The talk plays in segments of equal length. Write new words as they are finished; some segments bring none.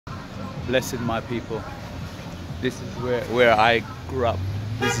Blessed my people. This is where I grew up.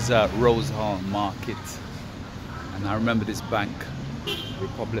 This is a Rose Hall Market. And I remember this bank,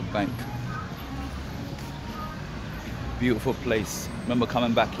 Republic Bank. Beautiful place. Remember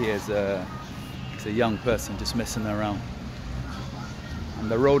coming back here as a young person, just messing around. And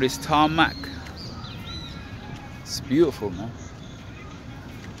the road is tarmac. It's beautiful, man.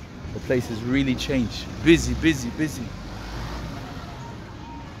 The place has really changed. Busy, busy, busy.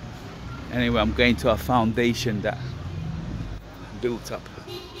 Anyway, I'm going to a foundation that built up,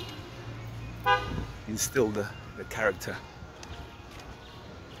 instilled the character.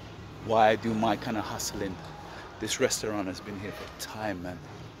 Why I do my kind of hustling. This restaurant has been here for time, man.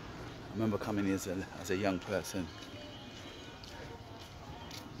 I remember coming here as a young person.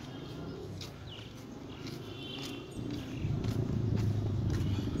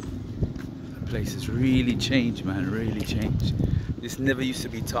 The place has really changed, man, really changed. This never used to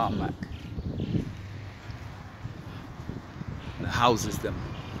be tarmac. The houses,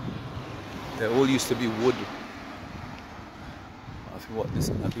 they all used to be wood. I think what this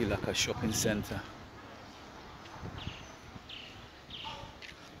is gonna be like a shopping center.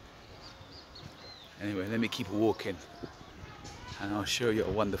 Anyway, let me keep walking and I'll show you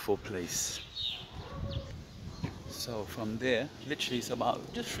a wonderful place. So from there, literally it's about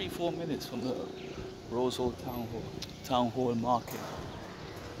just 3-4 minutes from the Rose Hall Town Hall Market.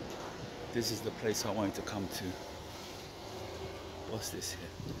 This is the place I wanted to come to. What's this here?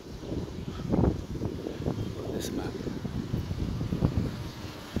 Got this map.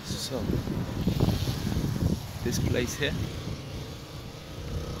 So, this place here,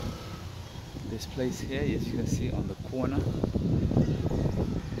 as you can see on the corner,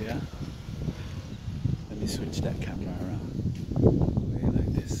 yeah. Let me switch that camera around. Way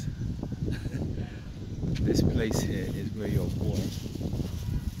like this. This place here is where your boy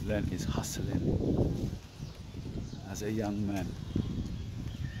learned his hustling as a young man.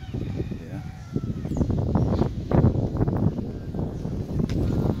 Yeah.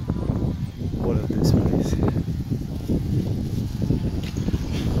 All of this place here.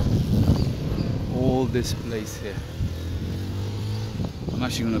 All this place here. I'm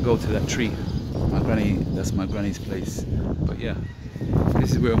actually gonna go to that tree. That's my granny's place. But yeah,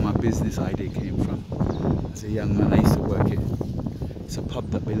 this is where my business idea came from. As a young man, I used to work it. It's a pub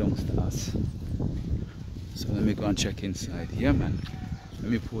that belongs to us. So let me go and check inside. Yeah, man.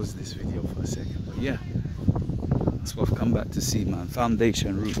 Let me pause this video for a second. But yeah, that's what I've come back to see, man.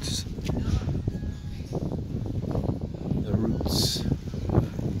 Foundation roots. The roots.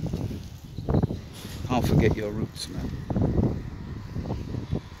 Can't forget your roots, man.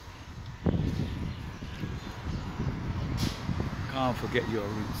 Can't forget your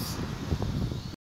roots.